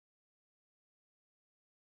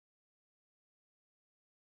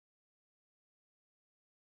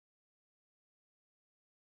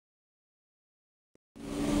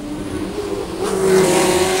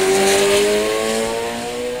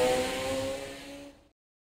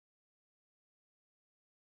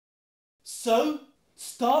So,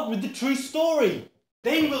 start with the true story.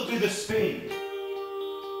 Then we'll do the spin.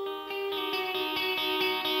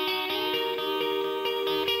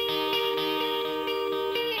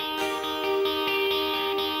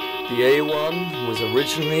 The A-1 was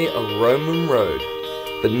originally a Roman road,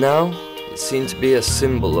 but now it seemed to be a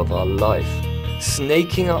symbol of our life,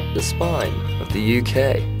 snaking up the spine of the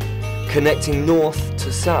UK, connecting north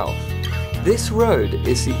to south. This road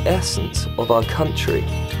is the essence of our country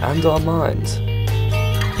and our minds.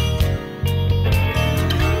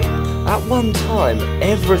 At one time,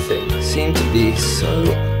 everything seemed to be so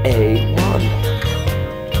A1.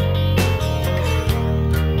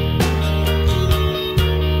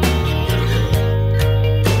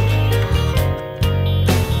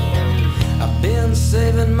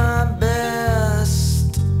 Saving my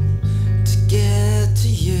best to get to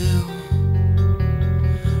you,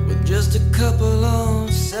 with just a couple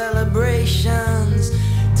of celebrations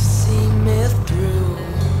to see me through,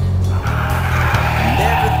 and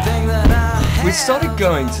everything that I have. We started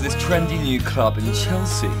going to this trendy new club in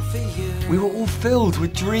Chelsea. We were all filled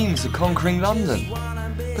with dreams of conquering London.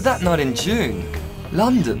 But that night in June,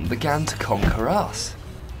 London began to conquer us.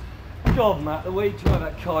 God, Matt, the way you drive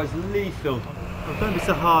that car is lethal. Oh, don't be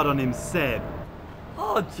so hard on him, Seb.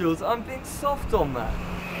 Oh, Jules, I'm being soft on that.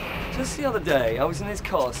 Just the other day, I was in his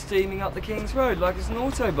car steaming up the King's Road like it's an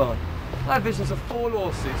autobahn. I had visions of 4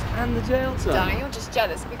 lawsuits and the jail term. Darling, you're just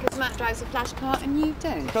jealous because Matt drives a flash car and you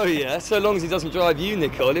don't. Oh yeah, so long as he doesn't drive you,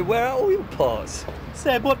 Nicole, he'll wear out all your parts.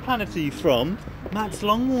 Seb, what planet are you from? Matt's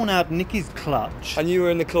long worn out Nicky's clutch. And you were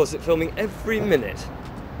in the closet filming every minute.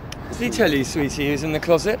 Did he tell you, sweetie, he was in the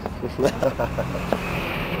closet?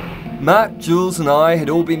 Matt, Jules and I had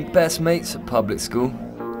all been best mates at public school.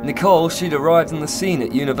 Nicole, she'd arrived on the scene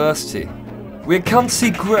at university. We had come to see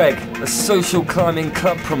Greg, a social climbing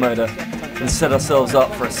club promoter, and set ourselves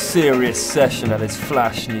up for a serious session at his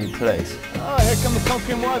flash new place. Oh, here come the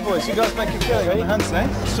Conquering Y boys. You guys make it good, eh? Hands,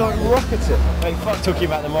 eh? Inside rocket it. Hey, fuck talking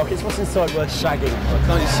about the markets. What's inside worth shagging?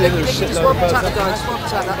 Can't you see there's a shitload of birds up there?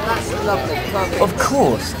 That's lovely, perfect. Of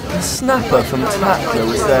course, the snapper from Tatler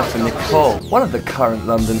was there for Nicole, one of the current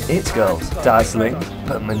London it girls. Dazzling,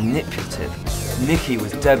 but manipulative. Nikki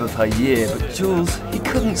was Deb of her year, but Jules, he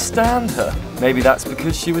couldn't stand her. Maybe that's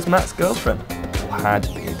because she was Matt's girlfriend, or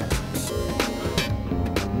had been.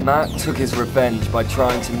 Matt took his revenge by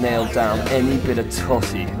trying to nail down any bit of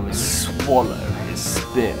totty who would swallow his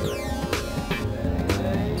spin.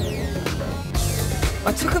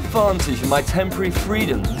 I took advantage of my temporary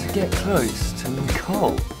freedom to get close to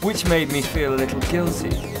Nicole, which made me feel a little guilty,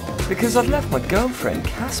 because I'd left my girlfriend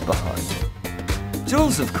Cass behind.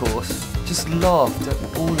 Jules, of course, just laughed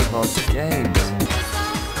at all of our games.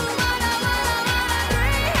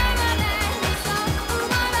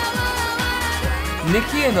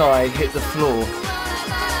 Nikki and I hit the floor.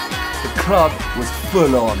 The club was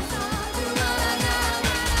full on.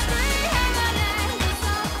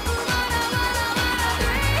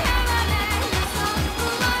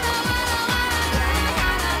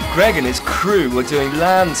 Greg and his crew were doing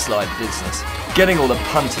landslide business, getting all the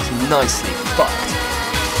punters nicely fucked.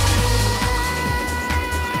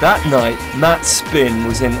 That night, Matt's spin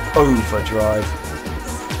was in overdrive.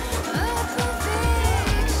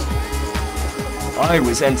 I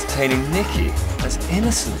was entertaining Nikki as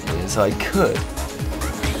innocently as I could.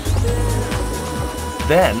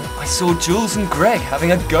 Then I saw Jules and Greg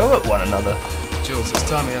having a go at one another. Jules, it's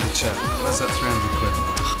time we have a chat. Where's that 300 quid?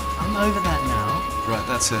 I'm over that now. Right,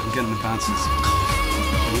 that's it. I'm getting the bounces.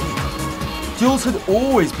 Jules had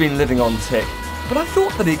always been living on tick, but I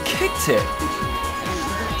thought that he'd kicked it.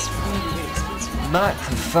 Matt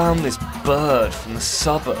had found this bird from the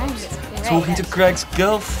suburbs, talking to Greg's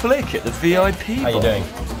girl Flick at the VIP bar. How you doing?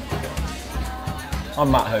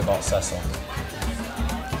 I'm Matt Hobart Cecil.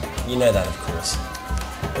 You know that, of course.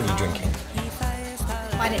 What are you drinking?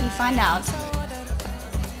 Why don't you find out?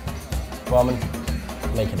 Well, I'm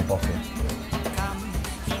making a bottle.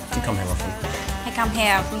 Do you come here often? I come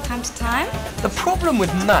here from time to time. The problem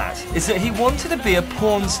with Matt is that he wanted to be a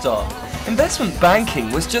porn star. Investment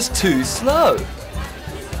banking was just too slow.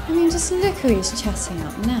 I mean, just look who he's chatting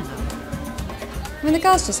up now. I mean, the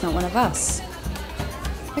girl's just not one of us.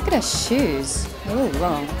 Look at her shoes. They're all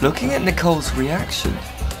wrong. Looking at Nicole's reaction,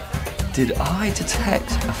 did I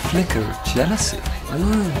detect a flicker of jealousy? I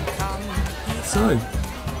know. So,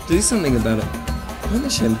 do something about it.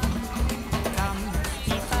 Punish him.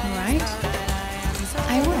 Right?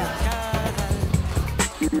 I will.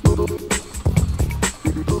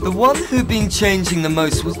 The one who'd been changing the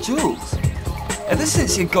most was Jules. Ever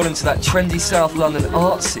since he'd got into that trendy South London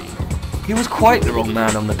art scene, he was quite the wrong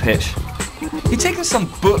man on the pitch. He'd taken some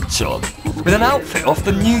book job, with an outfit off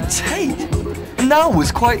the new tape. And now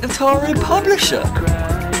was quite the Taro publisher.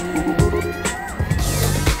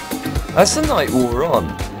 As the night wore on,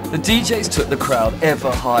 the DJs took the crowd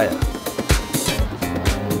ever higher.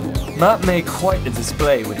 Matt made quite the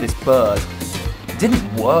display with this bird. It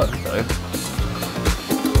didn't work though.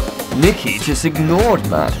 Nikki just ignored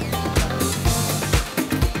Matt.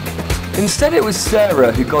 Instead it was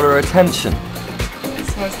Sarah who got her attention.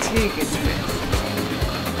 Smells too good for this.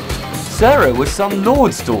 Sarah was some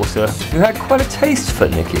lord's daughter who had quite a taste for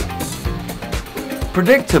Nikki.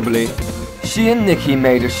 Predictably, she and Nikki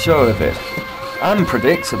made a show of it. And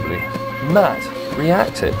predictably, Matt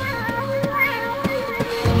reacted.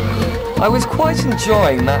 I was quite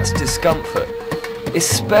enjoying Matt's discomfort,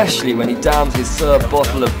 especially when he downed his third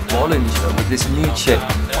bottle of Bollinger with this new chick,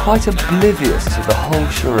 quite oblivious to the whole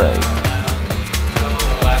charade.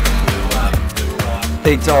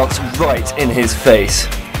 They danced right in his face.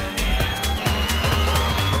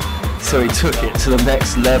 So he took it to the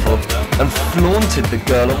next level and flaunted the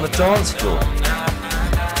girl on the dance floor.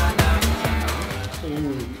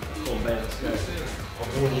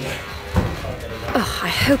 Ugh, I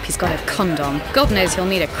hope he's got a condom. God knows he'll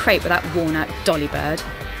need a crate with that worn-out dolly bird.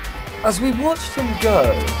 As we watched him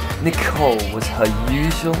go, Nicole was her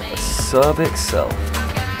usual acerbic self.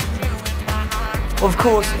 Of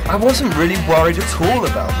course, I wasn't really worried at all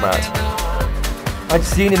about Matt. I'd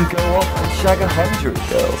seen him go off and shag 100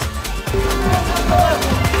 girls.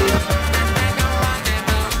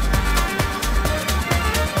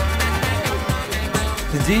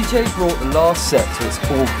 The DJ brought the last set to its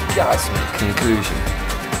orgasmic conclusion.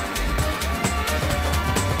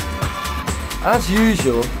 As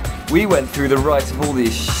usual, we went through the rite of all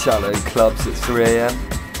these shallow clubs at 3 AM,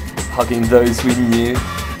 hugging those we knew,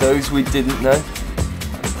 those we didn't know,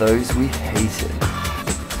 and those we hated.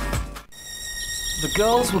 The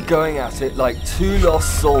girls were going at it like two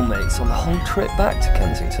lost soulmates on the whole trip back to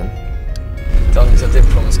Kensington. Darlings, I did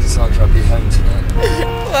promise Cassandra I'd be home tonight.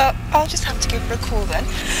 Well, I'll just have to give her a call then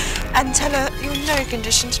and tell her you're in no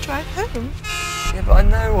condition to drive home. Yeah, but I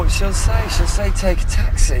know what she'll say. She'll say take a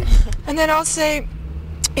taxi. And then I'll say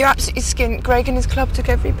you're absolutely skint. Greg and his club took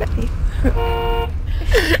every penny.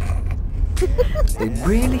 They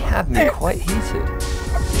really had me quite heated.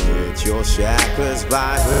 Let your chakras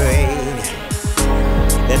vibrate.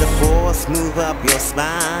 Let the force move up your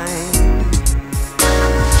spine.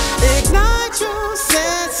 Ignite your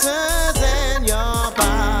senses and your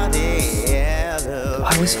body elevate.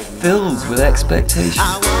 I was filled with expectation. I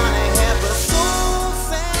wanna have a soul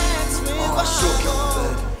sex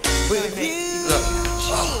with you.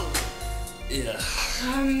 Yeah.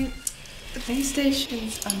 The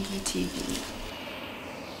PlayStation's under the TV.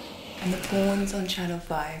 And the porn's on channel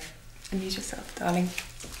 5. Amuse yourself, darling.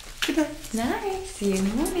 Good night. Nice. See you in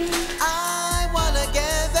the morning. I wanna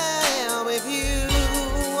get there with you.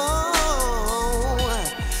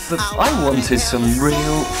 But I wanted some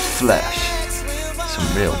real flesh, some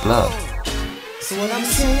real blood. So what I'm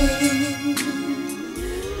saying,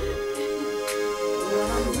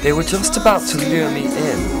 They were just about to lure me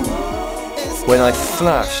in when I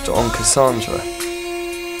flashed on Cassandra.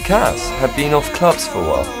 Cass had been off clubs for a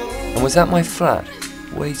while and was at my flat,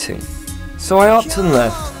 waiting. So I upped and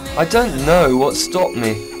left. I don't know what stopped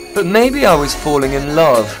me, but maybe I was falling in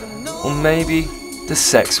love, or maybe the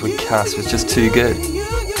sex with Cass was just too good.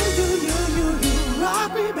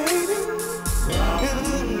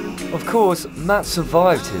 Of course, Matt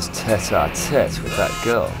survived his tete-a-tete with that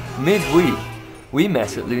girl. Midweek, we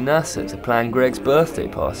met at Lunasa to plan Greg's birthday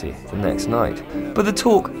party the next night. But the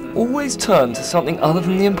talk always turned to something other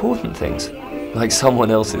than the important things, like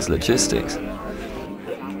someone else's logistics.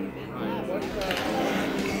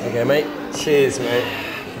 Okay, mate. Cheers, mate.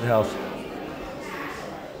 Good health.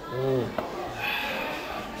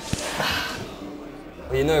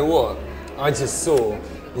 Well, you know what? I just saw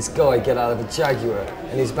this guy get out of a Jaguar,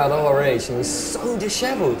 and he's about our age, and he's so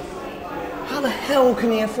dishevelled. How the hell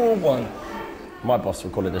can he afford one? My boss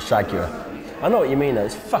would call it a shaguar. I know what you mean though,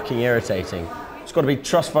 it's fucking irritating. It's got to be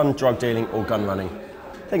trust fund, drug dealing or gun running.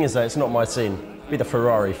 Thing is though, it's not my scene. Be the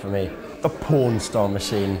Ferrari for me. The porn star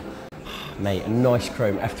machine. Mate, a nice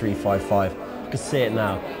chrome F355. I can see it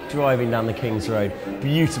now. Driving down the King's Road.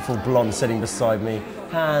 Beautiful blonde sitting beside me.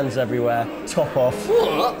 Hands everywhere. Top off.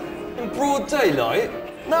 What? In broad daylight?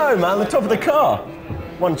 No man, the top of the car.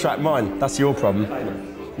 One track mind, that's your problem.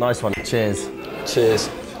 Nice one, cheers. Cheers.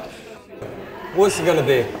 What's it gonna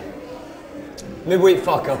be? Midweek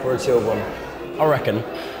fuck up or a chilled one? I reckon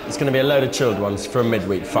it's gonna be a load of chilled ones for a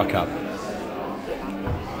midweek fuck up.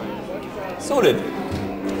 Sorted.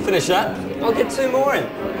 Finish that. I'll get 2 more in.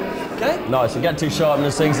 okay? Nice, and get too sharp in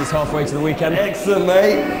those things, it's halfway to the weekend. Excellent,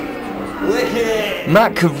 mate. Wicked.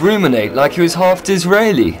 Matt could ruminate like he was half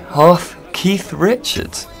Disraeli, half Keith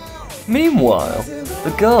Richards. Meanwhile,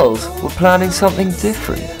 the girls were planning something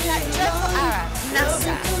different. That dreadful Arab,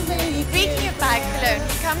 Nasser, reeking of bad cologne,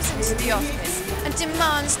 he comes into the office and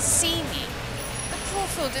demands to see me. The poor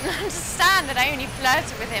fool didn't understand that I only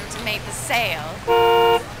flirted with him to make the sale.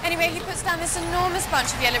 Anyway, he puts down this enormous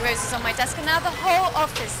bunch of yellow roses on my desk, and now the whole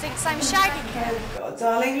office thinks I'm shagging him. God,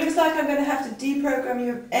 darling, looks like I'm going to have to deprogram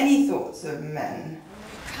you of any thoughts of men.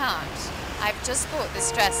 Can't. I've just bought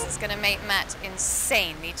this dress that's going to make Matt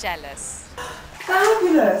insanely jealous.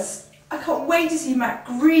 Fabulous! I can't wait to see Matt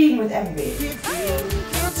green with envy.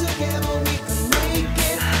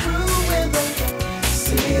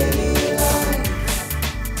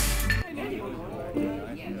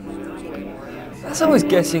 As I was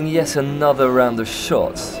getting yet another round of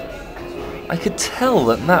shots, I could tell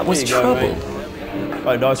that Matt was troubled.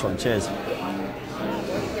 Oh, nice one, cheers.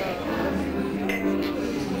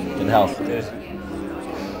 Good health. Good.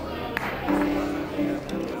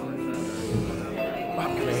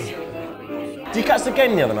 Fuck me. Did you catch the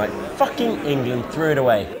game the other night? Fucking England threw it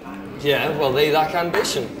away. Yeah, well, they lack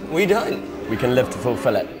ambition. We don't. We can live to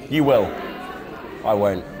fulfill it. You will. I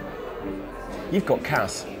won't. You've got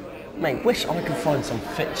Cass. Mate, wish I could find some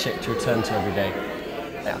fit chick to return to every day.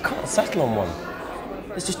 Mate, I can't settle on one.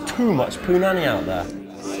 There's just too much punani out there.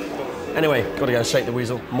 Anyway, gotta go and shake the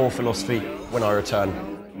weasel. More philosophy when I return.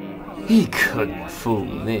 He couldn't fool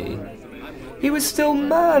me. He was still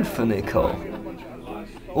mad for Nicole.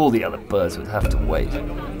 All the other birds would have to wait.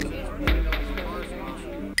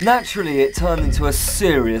 Naturally, it turned into a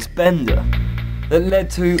serious bender that led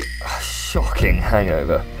to a shocking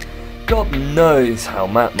hangover. God knows how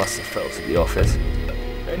Matt must have felt at the office.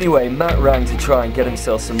 Anyway, Matt rang to try and get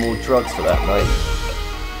himself some more drugs for that night.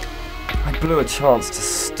 I blew a chance to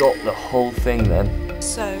stop the whole thing then.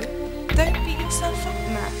 So, don't beat yourself up,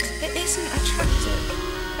 Matt. It isn't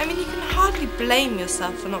attractive. I mean, you can hardly blame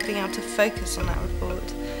yourself for not being able to focus on that report.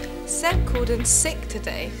 Seb called in sick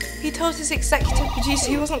today. He told his executive producer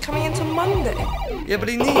he wasn't coming until Monday. Yeah, but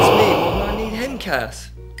he needs me more than I need him, Cass.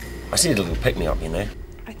 I just need a little pick-me-up, you know.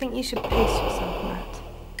 I think you should pace yourself, Matt.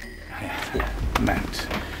 Yeah, Matt,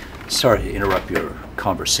 sorry to interrupt your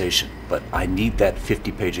conversation, but I need that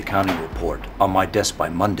 50-page accounting report on my desk by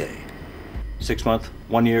Monday. 6-month,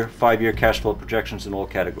 1-year, 5-year cash flow projections in all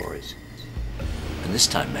categories. And this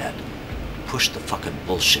time, Matt, push the fucking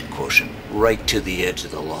bullshit quotient right to the edge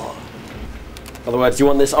of the law. In other words, you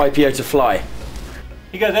want this IPO to fly?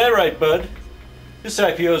 You got that right, bud. This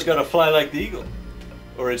IPO's gotta fly like the eagle.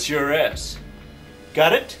 Or it's your ass.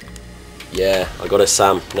 Got it? Yeah, I got it,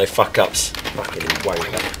 Sam. No fuck-ups. Fucking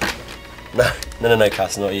wanker. No,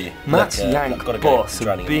 Cass, not you. Matt's Look, yank gotta boss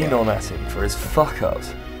go. had been on at him for his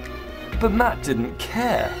fuck-ups. But Matt didn't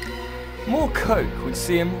care. More coke would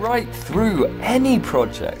see him right through any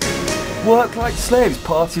project. Work like slaves,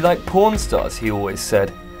 party like porn stars, he always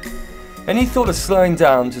said. And he thought of slowing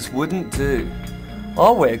down just wouldn't do.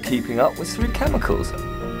 Our way of keeping up was through chemicals.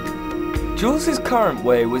 Jules' current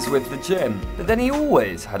way was with the gym, but then he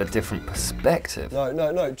always had a different perspective.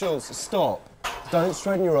 No, Jules, stop. Don't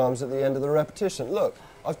straighten your arms at the end of the repetition. Look,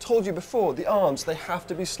 I've told you before, the arms, they have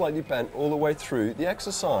to be slightly bent all the way through the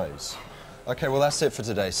exercise. Okay, well, that's it for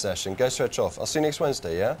today's session. Go stretch off. I'll see you next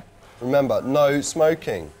Wednesday, yeah? Remember, no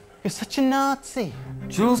smoking. You're such a Nazi.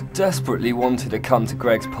 Jules desperately wanted to come to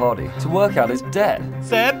Greg's party to work out his debt.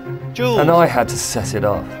 Seb, Jules. And I had to set it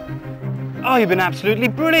up. Oh, you've been absolutely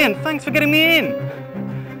brilliant. Thanks for getting me in.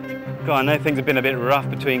 God, I know things have been a bit rough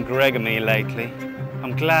between Greg and me lately.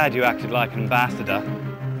 I'm glad you acted like an ambassador.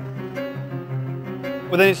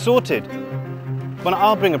 Well, then it's sorted. Well,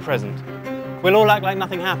 I'll bring a present. We'll all act like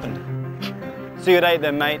nothing happened. See you at 8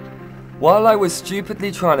 then, mate. While I was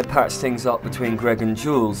stupidly trying to patch things up between Greg and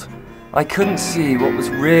Jules, I couldn't see what was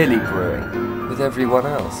really brewing with everyone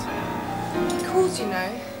else. He called, you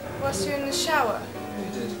know, whilst you were in the shower.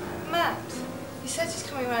 Who did? Matt. He said he's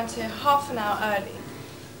coming around here half an hour early.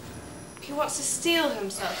 He wants to steal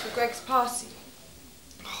himself for Greg's party.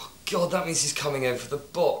 Oh, God, that means he's coming over for the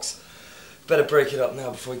box. Better break it up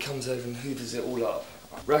now before he comes over and hoovers it all up.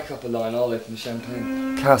 Rack up a line, I'll open the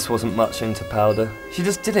champagne. Cass wasn't much into powder. She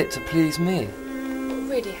just did it to please me. What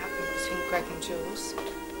really happened between Greg and Jules?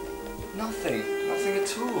 Nothing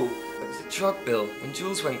at all. It was a drug bill. When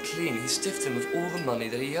Jules went clean, he stiffed him of all the money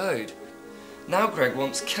that he owed. Now Greg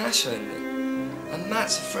wants cash only. And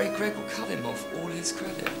Matt's afraid Greg will cut him off all his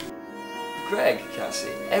credit. Greg,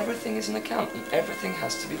 Cassie, everything is an account and everything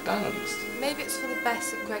has to be balanced. Maybe it's for the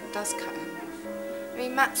best that Greg does cut him off. I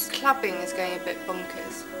mean, Matt's clubbing is going a bit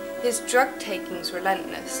bonkers. His drug taking's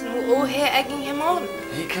relentless, and we're all here egging him on.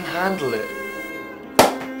 He can handle it.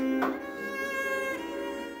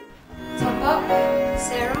 Top up,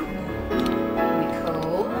 serum.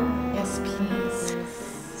 Nicole. Yes, please.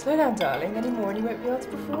 Slow down, darling. Any more and you won't be able to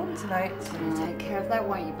perform tonight. I'll take care of that,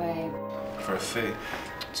 won't you, babe? For a fee.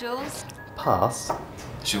 Jules? Pass.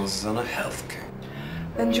 Jules is on a health kick.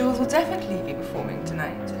 Then Jules will definitely be performing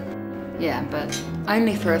tonight. Yeah, but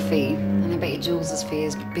only for a fee. And I bet you Jules's fee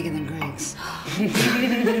is bigger than Greg's.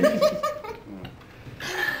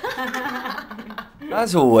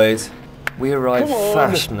 As always, we arrive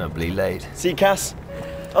fashionably late. See, Cass?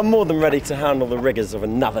 I'm more than ready to handle the rigours of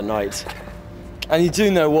another night. And you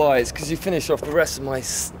do know why, it's because you finish off the rest of my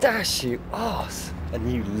stash, you arse.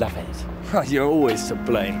 And you love it. You're always to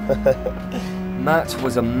blame. Matt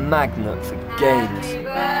was a magnet for games.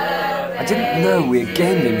 I didn't know we had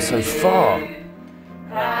gamed him so far.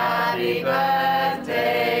 Happy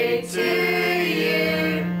birthday to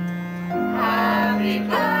you. Happy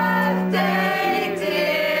birthday,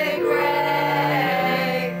 dear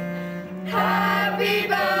Greg. Happy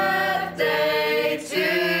birthday to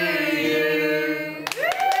you.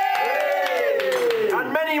 And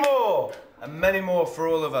many more! And many more for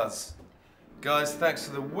all of us. Guys, thanks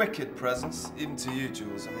for the wicked presents, even to you,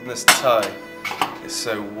 Jules. I mean, this tie is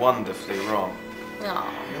so wonderfully wrong.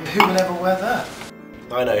 And who will ever wear that?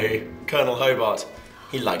 I know who. Colonel Hobart.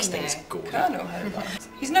 He likes things gaudy. Colonel Hobart.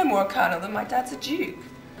 He's no more a colonel than my dad's a duke.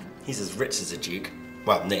 He's as rich as a duke.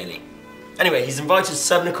 Well, nearly. Anyway, he's invited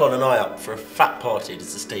Seb, Nicole and I up for a fat party at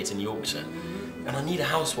his estate in Yorkshire. And I need a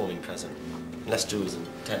housewarming present. Unless Jules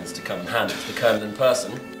intends to come and hand it to the Colonel in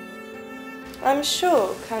person. I'm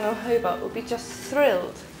sure Colonel Hobart will be just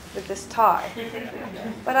thrilled with this tie.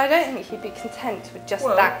 But I don't think he'd be content with just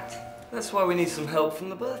that. That's why we need some help from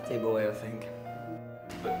the birthday boy, I think.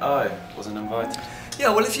 But I wasn't invited. Yeah,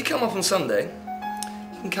 well, if you come up on Sunday,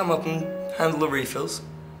 you can come up and handle the refills.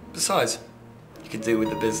 Besides, you could do with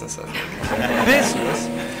the business, I think. Business?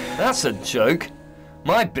 That's a joke.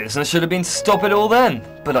 My business should have been to stop it all then,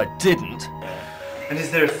 but I didn't. And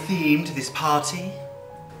is there a theme to this party?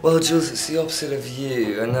 Well, Jules, it's the opposite of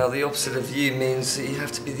you, and now the opposite of you means that you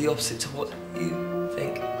have to be the opposite to what you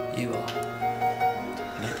think you are.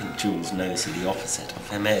 I don't think Jules knows who the opposite of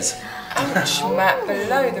him is. Ouch, Matt,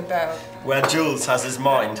 below the belt. Where Jules has his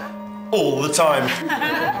mind all the time.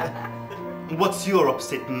 What's your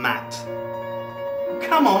opposite, Matt?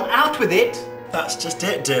 Come on, out with it! That's just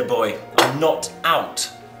it, dear boy. I'm not out.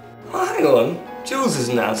 Well, hang on. Jules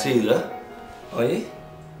isn't out either. Are you?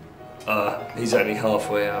 He's only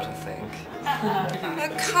halfway out, I think. Oh,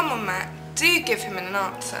 come on, Matt. Do give him an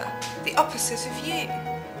answer. The opposite of you.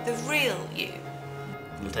 The real you.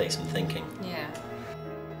 It'll take some thinking. Yeah.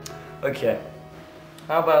 Okay.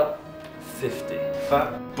 How about 50?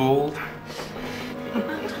 Fat, bald.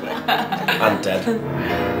 And dead.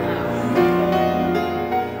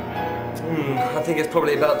 I think it's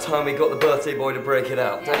probably about time we got the birthday boy to break it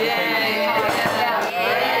out, don't you think?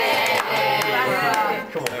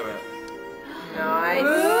 Come on. Nice.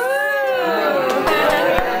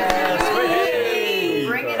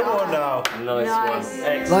 Bring it on now. Nice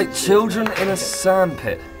one. Like children in a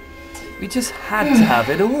sandpit. We just had to have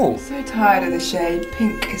it all. So tired of the shade.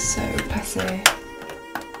 Pink is so passé.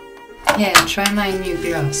 Here, try my new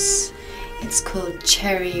gloss. It's called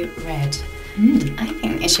Cherry Red. I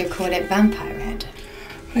think they should call it Vampire Red.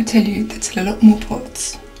 I tell you, that's a lot more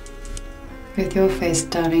pots. With your face,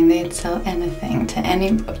 darling, they'd sell anything to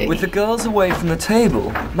anybody. With the girls away from the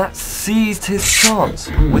table, Matt seized his chance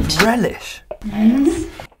with relish. I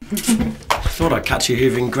thought I'd catch you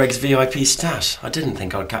hoovering Greg's VIP stash. I didn't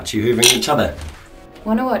think I'd catch you hoovering each other.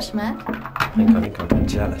 Wanna watch, Matt? I think I'm a bit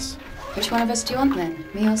jealous. Which one of us do you want then?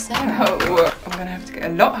 Me or Sarah? Oh, I'm gonna have to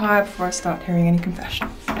get a lot higher before I start hearing any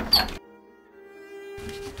confessions.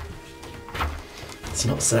 It's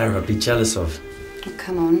not Sarah I'd be jealous of. Oh,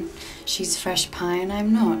 come on. She's fresh pie and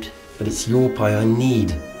I'm not. But it's your pie I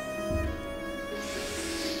need.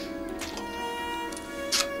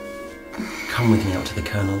 Come with me out to the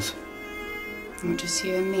Colonel's. Or just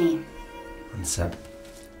you and me. And Seb.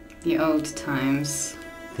 The old times.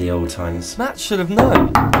 The old times. Matt should have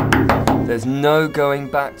known. There's no going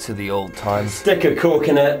back to the old times. Stick a cork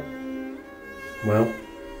in it. Well,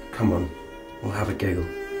 come on. We'll have a giggle.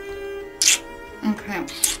 Okay.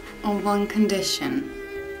 On one condition.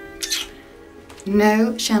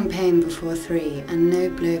 No champagne before 3 and no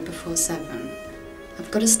blow before 7. I've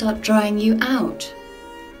got to start drying you out.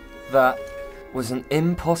 That was an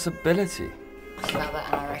impossibility. About that,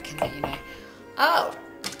 and I reckon that, you know. Oh,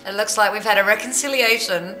 It looks like we've had a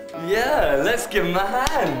reconciliation. Yeah, let's give him a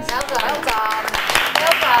hand. Well done. Well done.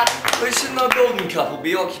 Well done. Why shouldn't our golden couple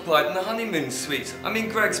be occupied in the honeymoon suite? I mean,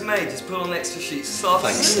 Greg's maid has put on extra sheets of stuff.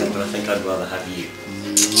 Thanks, but I think I'd rather have you.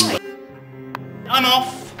 I'm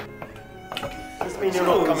off! Does this mean you're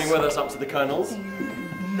not coming with us up to the Colonel's?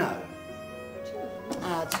 No.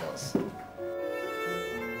 Ah, Jules.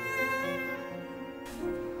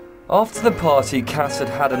 After the party, Cass had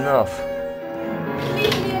had enough.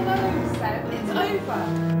 Leave me alone, Seb. It's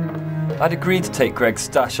over. I'd agreed to take Greg's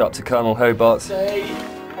stash up to Colonel Hobart's.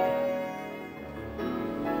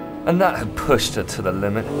 And that had pushed her to the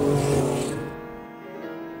limit.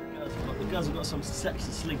 The girls have got some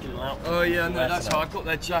sexy slinky little outfit. Oh yeah, no, that's how I got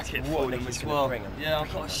their jacket for them as well. Bring them. Yeah,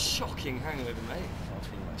 I've got a shocking hangover, mate.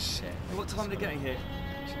 Shit. Hey, what time are they getting here?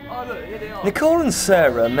 Oh look, here they are. Nicole and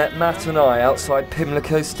Sarah met Matt and I outside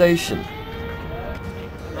Pimlico Station.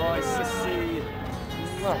 Nice to see you.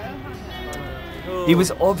 He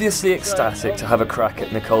was obviously ecstatic to have a crack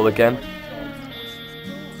at Nicole again.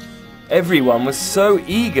 Everyone was so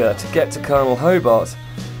eager to get to Colonel Hobart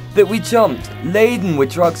that we jumped, laden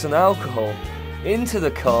with drugs and alcohol, into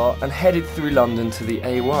the car and headed through London to the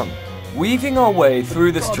A-1. Weaving our way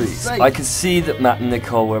through the streets, I could see that Matt and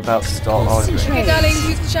Nicole were about to start arguing. Okay, darling,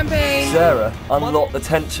 use the champagne. Sarah unlocked the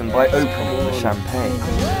tension by opening the champagne.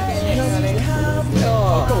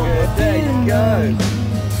 Oh, there you go.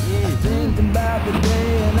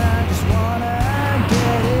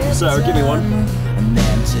 Sarah, give me one.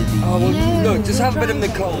 Oh, well, look, just have a bit of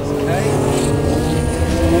Nicole's, okay?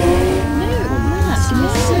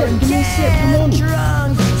 Give me a sip, come on.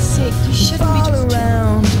 Sick, you shouldn't be just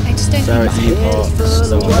around. I just don't Sarah, you are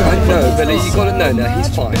so I know, but you gotta know that he's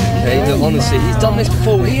fine, okay? Look, honestly, he's done this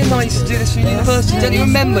before. He and I used to do this from university. Don't you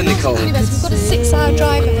remember, Nicole? We've got a 6-hour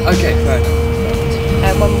drive. Okay, fair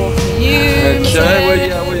enough. One more for you. Okay, well,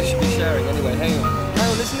 yeah, we should be sharing anyway. Hang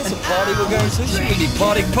on, listen, it's a party we're going to. Should we be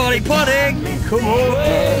partying? Come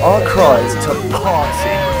on! Our cries to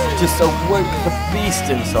party just awoke the beast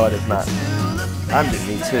inside of Matt. And in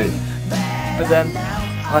me too. But then,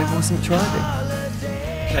 I wasn't driving.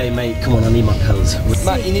 Okay, mate, come on, I need my pills.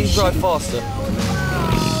 Matt, you need to drive faster.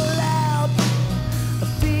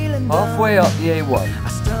 Halfway up the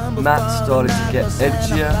A1, Matt started to get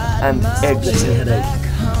edgier and edgier. Headache.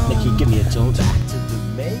 Nicky, give me a jolt. You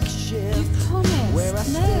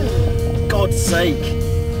promised. No. God's sake.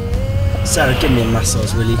 Sarah, give me a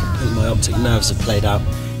massage, will you? I think my optic nerves have played out.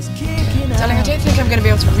 Darling, I don't think I'm going to be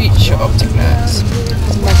able to reach your optic nerves.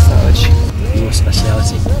 Massage. Your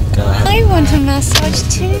speciality. Go ahead. I want a massage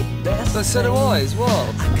too. But so do I as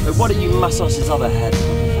well. But why don't you massage his other head?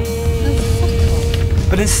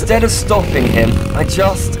 But instead of stopping him, I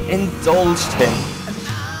just indulged him.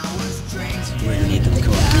 Really need them,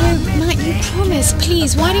 come on. No, Matt, you promised.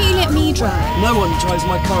 Please, why don't you let me drive? No one drives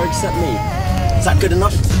my car except me. Is that good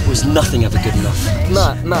enough? Or was nothing ever good enough?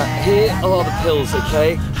 Matt, here are the pills,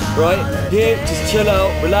 okay? Right? Here, just chill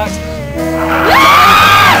out, relax.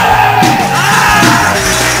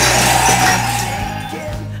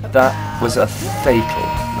 That was a fatal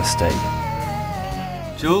mistake.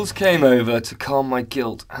 Jules came over to calm my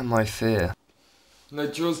guilt and my fear. No,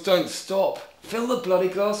 Jules, don't stop. Fill the bloody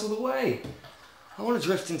glass all the way. I want to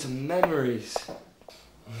drift into memories.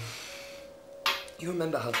 You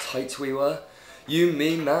remember how tight we were? You,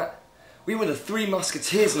 me, Matt. We were the three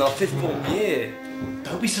musketeers in our 5th form year.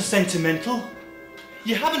 Don't be so sentimental.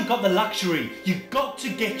 You haven't got the luxury. You've got to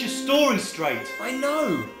get your story straight. I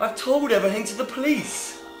know. I've told everything to the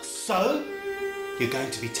police. So? You're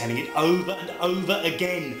going to be telling it over and over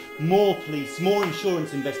again. More police, more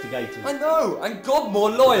insurance investigators. I know, and God, more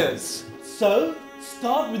lawyers. So,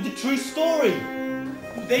 start with the true story.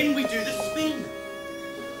 Then we do the spin.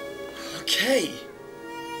 Okay.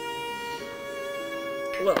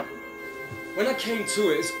 Well, when I came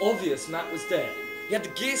to it, it's obvious Matt was there. He had the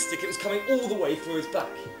gear stick, it was coming all the way through his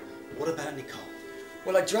back. What about Nicole?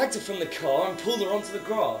 Well, I dragged her from the car and pulled her onto the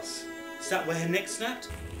grass. Is that where her neck snapped?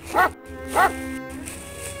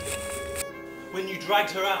 When you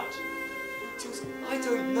dragged her out? Jules, I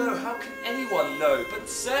don't know. How can anyone know? But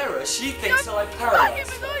Sarah, she thinks I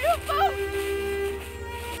paralysed her.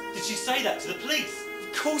 Did she say that to the police?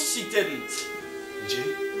 Of course she didn't. Did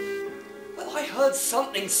you? Well, I heard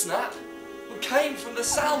something snap. It came from the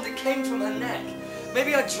sound. It came from her neck.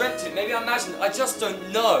 Maybe I dreamt it. Maybe I imagined it. I just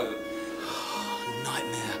don't know.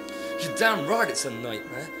 Nightmare. You're damn right it's a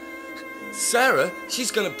nightmare. Sarah, she's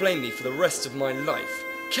gonna blame me for the rest of my life.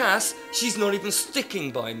 Cass, she's not even sticking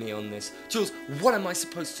by me on this. Jules, what am I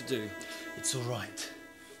supposed to do? It's all right.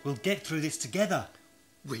 We'll get through this together.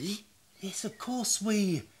 We? Yes, of course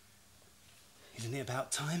we. Isn't it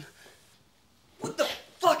about time? What the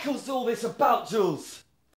fuck was all this about, Jules?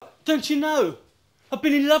 Don't you know? I've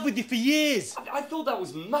been in love with you for years. I thought that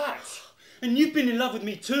was Matt. And you've been in love with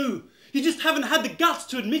me too. You just haven't had the guts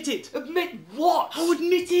to admit it. Admit what? Oh,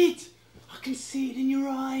 admit it. I can see it in your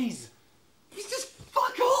eyes. Just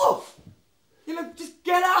fuck off. You know, just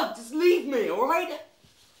get out. Just leave me, all right?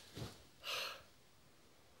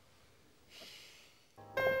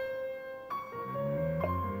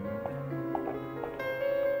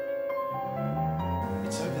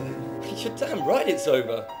 It's over then. You're damn right it's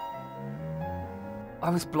over. I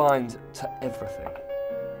was blind to everything.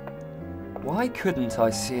 Why couldn't I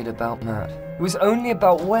see it about Matt? It was only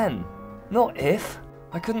about when, not if.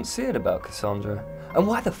 I couldn't see it about Cassandra. And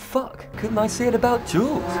why the fuck couldn't I see it about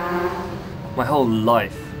Jules? My whole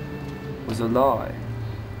life was a lie.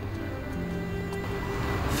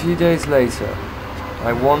 A few days later,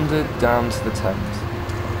 I wandered down to the Thames.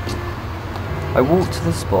 I walked to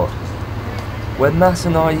the spot where Matt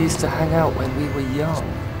and I used to hang out when we were young.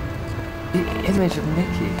 The image of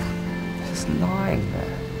Nikki, just lying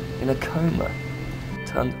there in a coma,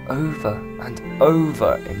 turned over and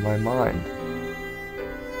over in my mind.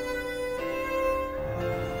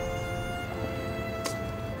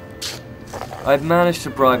 I'd managed to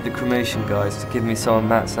bribe the cremation guys to give me some of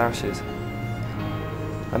Matt's ashes.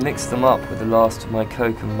 I mixed them up with the last of my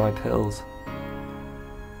coke and my pills.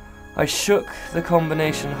 I shook the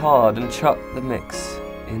combination hard and chucked the mix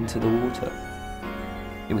into the water.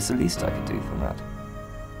 It was the least I could do for Matt.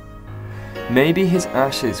 Maybe his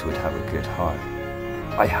ashes would have a good high.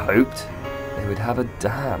 I hoped they would have a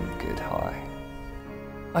damn good high.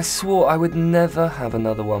 I swore I would never have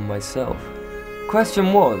another one myself.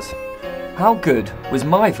 Question was, how good was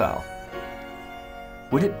my vow?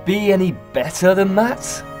 Would it be any better than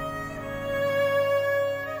Matt's?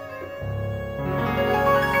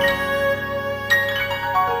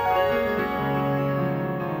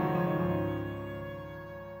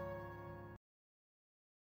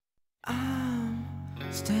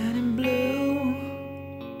 Standing blue,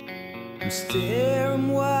 I'm staring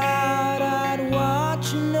wide-eyed,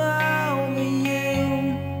 watching over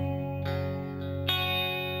you.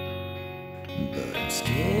 But I'm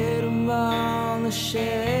scared of all the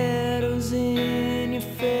shadows in your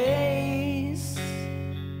face.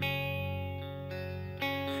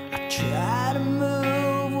 I try to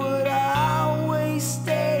move what always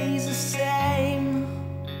stays the same.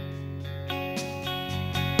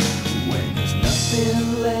 When there's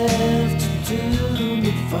nothing left to do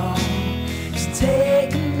but fall, just take